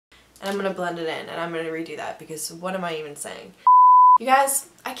and I'm gonna blend it in, and I'm gonna redo that because what am I even saying? You guys,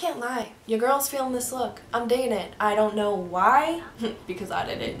 I can't lie. Your girl's feeling this look. I'm digging it. I don't know why, because I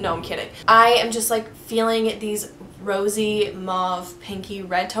did it. No, I'm kidding. I am just like feeling these rosy, mauve, pinky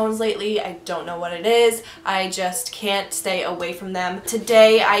red tones lately. I don't know what it is. I just can't stay away from them.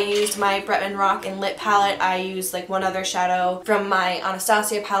 Today I used my BretmanRock and lip palette. I used like one other shadow from my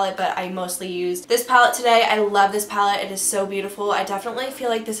Anastasia palette, but I mostly used this palette today. I love this palette. It is so beautiful. I definitely feel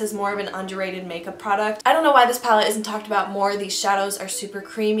like this is more of an underrated makeup product. I don't know why this palette isn't talked about more. These shadows are super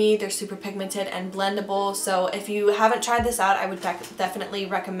creamy, they're super pigmented and blendable, so if you haven't tried this out, I would definitely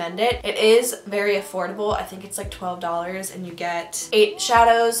recommend it. It is very affordable. I think it's like $12 and you get 8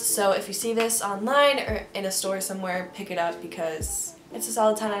 shadows, so if you see this online or in a store somewhere, pick it up because it's a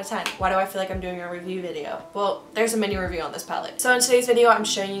solid 10 out of 10. Why do I feel like I'm doing a review video? Well, there's a mini review on this palette. So in today's video, I'm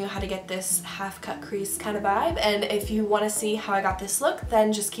showing you how to get this half-cut crease kind of vibe, and if you want to see how I got this look,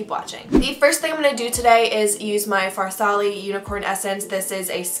 then just keep watching. The first thing I'm going to do today is use my Farsali Unicorn Essence. This is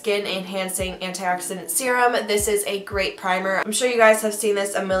a skin-enhancing antioxidant serum. This is a great primer. I'm sure you guys have seen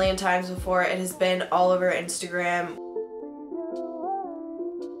this a million times before. It has been all over Instagram.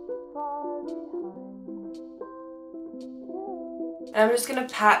 And I'm just gonna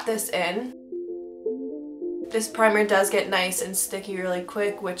pat this in. This primer does get nice and sticky really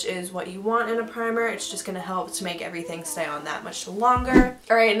quick, which is what you want in a primer. It's just gonna help to make everything stay on that much longer.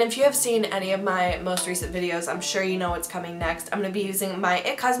 Alright, and if you have seen any of my most recent videos, I'm sure you know what's coming next. I'm gonna be using my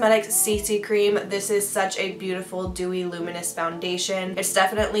IT Cosmetics CC Cream. This is such a beautiful, dewy, luminous foundation. It's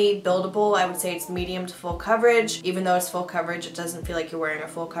definitely buildable. I would say it's medium to full coverage. Even though it's full coverage, it doesn't feel like you're wearing a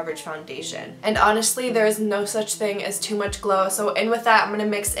full coverage foundation. And honestly, there is no such thing as too much glow. So in with that, I'm gonna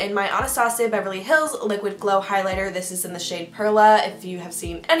mix in my Anastasia Beverly Hills Liquid Glow highlighter. This is in the shade Perla. If you have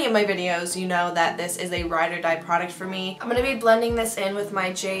seen any of my videos, you know that this is a ride or die product for me. I'm going to be blending this in with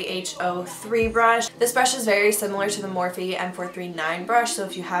my JH03 brush. This brush is very similar to the Morphe M439 brush, so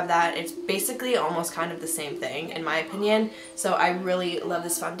if you have that, it's basically almost kind of the same thing in my opinion. So I really love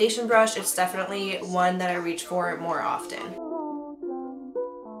this foundation brush. It's definitely one that I reach for more often.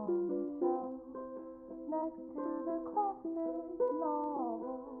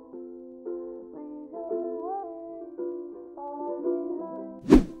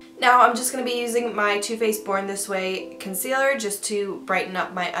 Now I'm just going to be using my Too Faced Born This Way concealer just to brighten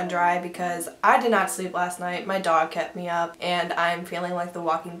up my under eye because I did not sleep last night. My dog kept me up and I'm feeling like The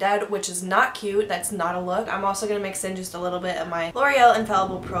Walking Dead, which is not cute. That's not a look. I'm also going to mix in just a little bit of my L'Oreal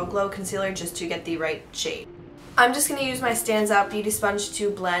Infallible Pro Glow concealer just to get the right shade. I'm just going to use my StansOut Beauty Sponge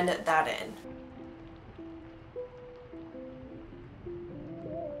to blend that in.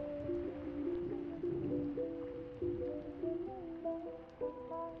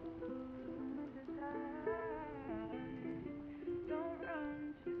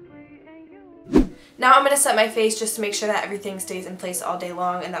 Now I'm going to set my face just to make sure that everything stays in place all day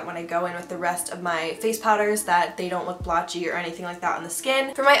long and that when I go in with the rest of my face powders that they don't look blotchy or anything like that on the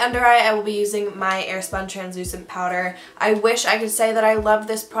skin. For my under eye, I will be using my Airspun translucent powder. I wish I could say that I love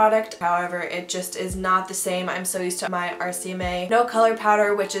this product, however it just is not the same. I'm so used to my RCMA No Color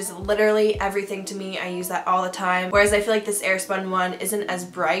powder, which is literally everything to me. I use that all the time, whereas I feel like this Airspun one isn't as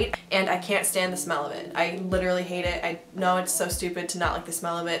bright and I can't stand the smell of it. I literally hate it. I know it's so stupid to not like the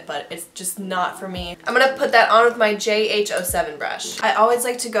smell of it, but it's just not for me. I'm gonna put that on with my JH07 brush. I always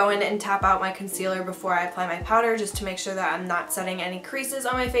like to go in and tap out my concealer before I apply my powder just to make sure that I'm not setting any creases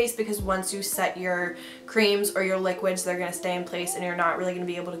on my face, because once you set your creams or your liquids, they're gonna stay in place and you're not really gonna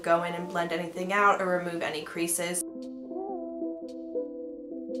be able to go in and blend anything out or remove any creases.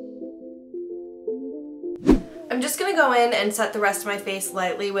 I'm just gonna go in and set the rest of my face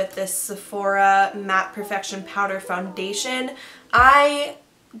lightly with this Sephora Matte Perfection Powder Foundation. I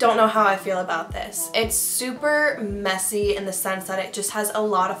don't know how I feel about this. It's super messy in the sense that it just has a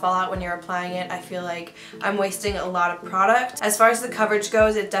lot of fallout when you're applying it. I feel like I'm wasting a lot of product. As far as the coverage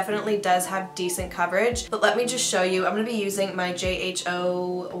goes, it definitely does have decent coverage, but let me just show you. I'm going to be using my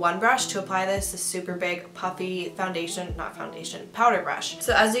JH01 brush to apply this super big puffy foundation, not foundation, powder brush.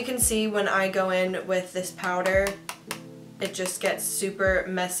 So as you can see, when I go in with this powder, it just gets super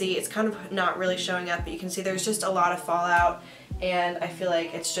messy. It's kind of not really showing up, but you can see there's just a lot of fallout. And I feel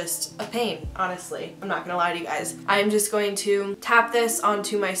like it's just a pain, honestly. I'm not gonna lie to you guys. I'm just going to tap this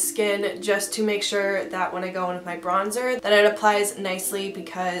onto my skin just to make sure that when I go in with my bronzer that it applies nicely,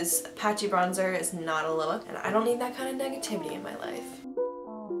 because patchy bronzer is not a look and I don't need that kind of negativity in my life.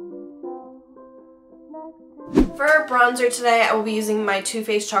 For bronzer today, I will be using my Too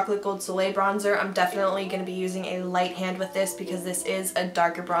Faced Chocolate Gold Soleil bronzer. I'm definitely going to be using a light hand with this because this is a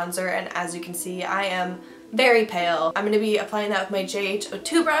darker bronzer, and as you can see, I am very pale. I'm going to be applying that with my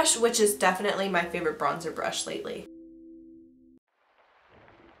JH02 brush, which is definitely my favorite bronzer brush lately.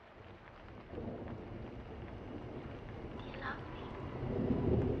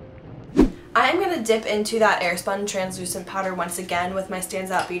 I'm going to dip into that Airspun translucent powder once again with my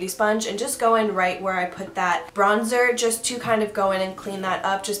StansOut beauty sponge and just go in right where I put that bronzer, just to kind of go in and clean that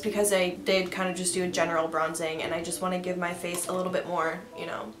up, just because I did kind of just do a general bronzing and I just want to give my face a little bit more, you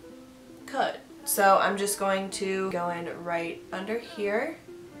know, cut. So I'm just going to go in right under here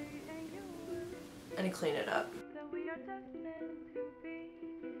and clean it up.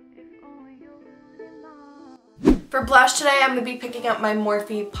 For blush today, I'm going to be picking up my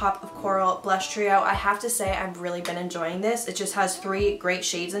Morphe Pop of Coral Blush Trio. I have to say I've really been enjoying this. It just has 3 great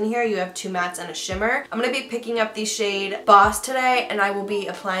shades in here. You have 2 mattes and a shimmer. I'm going to be picking up the shade Boss today, and I will be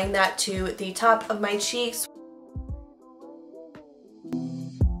applying that to the top of my cheeks.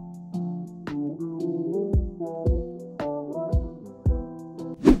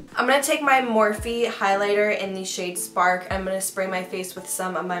 I'm going to take my Morphe highlighter in the shade Spark. I'm going to spray my face with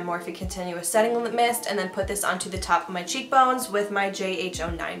some of my Morphe Continuous Setting Mist and then put this onto the top of my cheekbones with my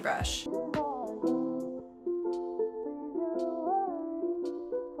JH09 brush.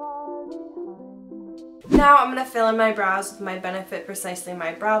 Now I'm going to fill in my brows with my Benefit Precisely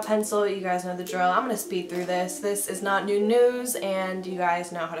My Brow Pencil. You guys know the drill. I'm going to speed through this. This is not new news and you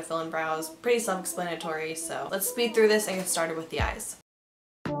guys know how to fill in brows. Pretty self-explanatory, so let's speed through this and get started with the eyes.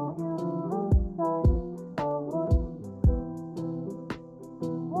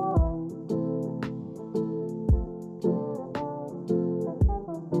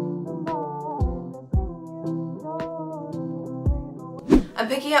 I'm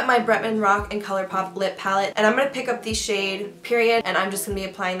picking up my BretmanRock and ColourPop lip palette, and I'm going to pick up the shade Period, and I'm just going to be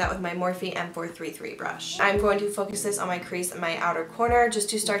applying that with my Morphe M433 brush. I'm going to focus this on my crease and my outer corner just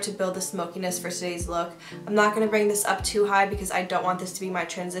to start to build the smokiness for today's look. I'm not going to bring this up too high because I don't want this to be my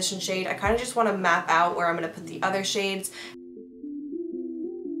transition shade. I kind of just want to map out where I'm going to put the other shades.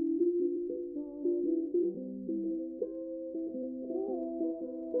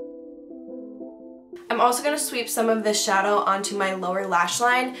 I'm also going to sweep some of this shadow onto my lower lash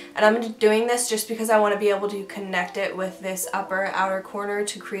line, and I'm doing this just because I want to be able to connect it with this upper outer corner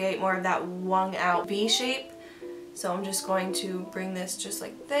to create more of that wung out V shape. So I'm just going to bring this just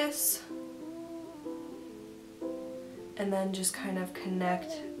like this and then just kind of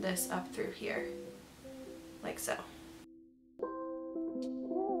connect this up through here like so.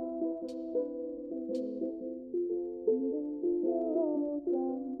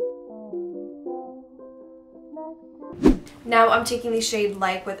 Now I'm taking the shade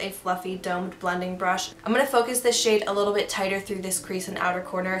Like with a fluffy domed blending brush. I'm going to focus this shade a little bit tighter through this crease and outer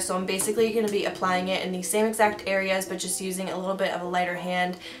corner, so I'm basically going to be applying it in the same exact areas but just using a little bit of a lighter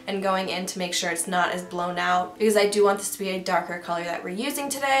hand and going in to make sure it's not as blown out, because I do want this to be a darker color that we're using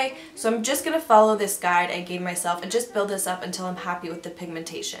today. So I'm just going to follow this guide I gave myself and just build this up until I'm happy with the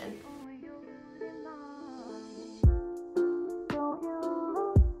pigmentation.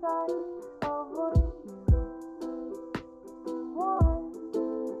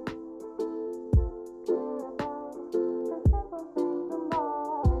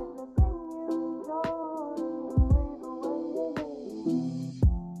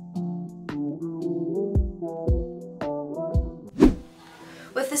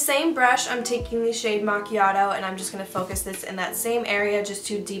 With the same brush, I'm taking the shade Macchiato and I'm just going to focus this in that same area just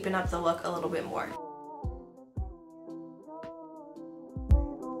to deepen up the look a little bit more.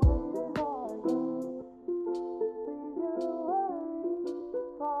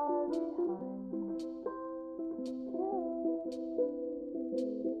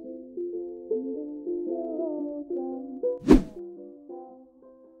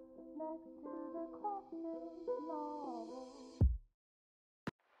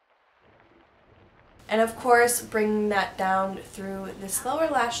 And of course, bringing that down through this lower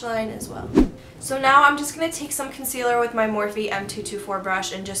lash line as well. So now I'm just going to take some concealer with my Morphe M224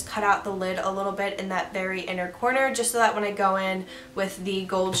 brush and just cut out the lid a little bit in that very inner corner, just so that when I go in with the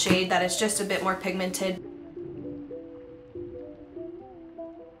gold shade that it's just a bit more pigmented.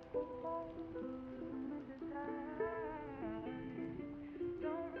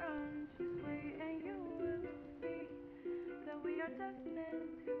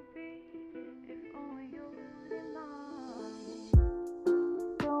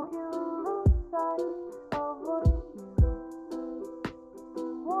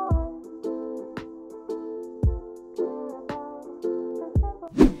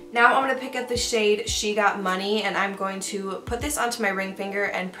 Now I'm going to pick up the shade She Got Money, and I'm going to put this onto my ring finger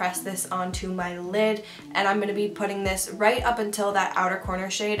and press this onto my lid, and I'm going to be putting this right up until that outer corner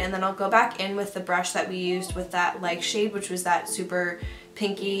shade, and then I'll go back in with the brush that we used with that like shade, which was that super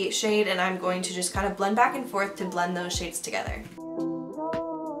pinky shade, and I'm going to just kind of blend back and forth to blend those shades together.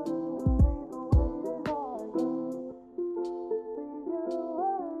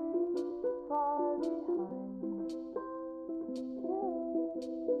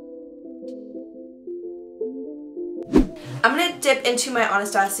 I'm going to dip into my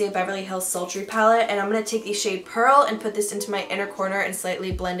Anastasia Beverly Hills Sultry palette, and I'm going to take the shade Pearl and put this into my inner corner and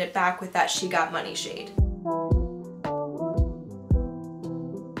slightly blend it back with that She Got Money shade.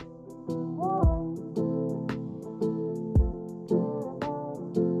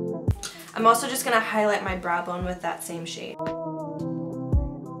 I'm also just going to highlight my brow bone with that same shade.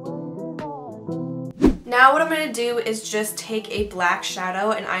 Now what I'm going to do is just take a black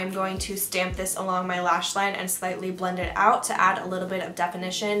shadow, and I'm going to stamp this along my lash line and slightly blend it out to add a little bit of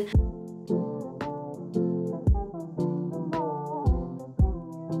definition.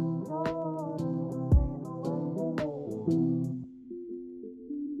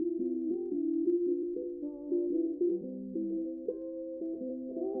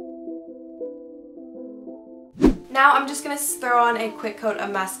 Now I'm just going to throw on a quick coat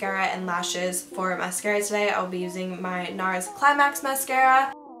of mascara and lashes. For mascara today, I'll be using my NARS Climax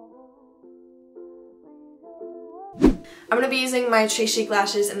mascara. I'm going to be using my Trace Chic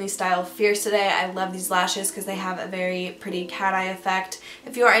lashes in the style Fierce today. I love these lashes because they have a very pretty cat eye effect.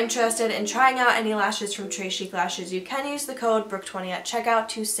 If you are interested in trying out any lashes from Trace Chic Lashes, you can use the code BROOK20 at checkout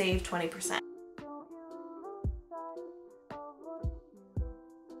to save 20%.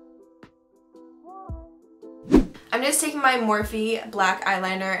 I'm just taking my Morphe black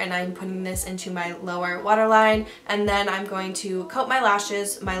eyeliner and I'm putting this into my lower waterline, and then I'm going to coat my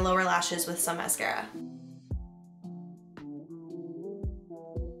lashes, my lower lashes, with some mascara.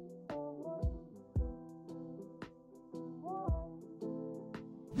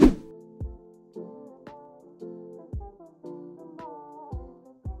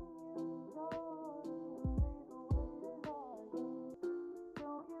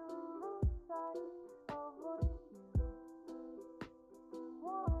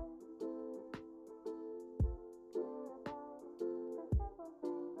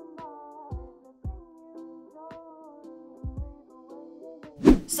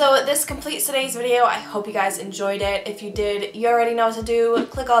 So this completes today's video. I hope you guys enjoyed it. If you did, you already know what to do.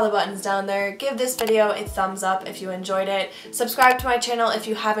 Click all the buttons down there. Give this video a thumbs up if you enjoyed it. Subscribe to my channel if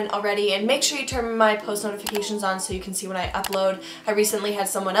you haven't already, and make sure you turn my post notifications on so you can see when I upload. I recently had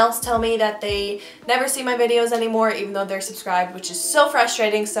someone else tell me that they never see my videos anymore even though they're subscribed, which is so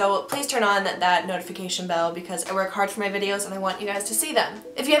frustrating, so please turn on that notification bell because I work hard for my videos and I want you guys to see them.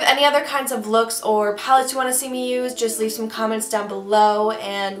 If you have any other kinds of looks or palettes you want to see me use, just leave some comments down below,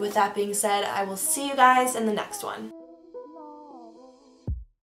 and with that being said, I will see you guys in the next one.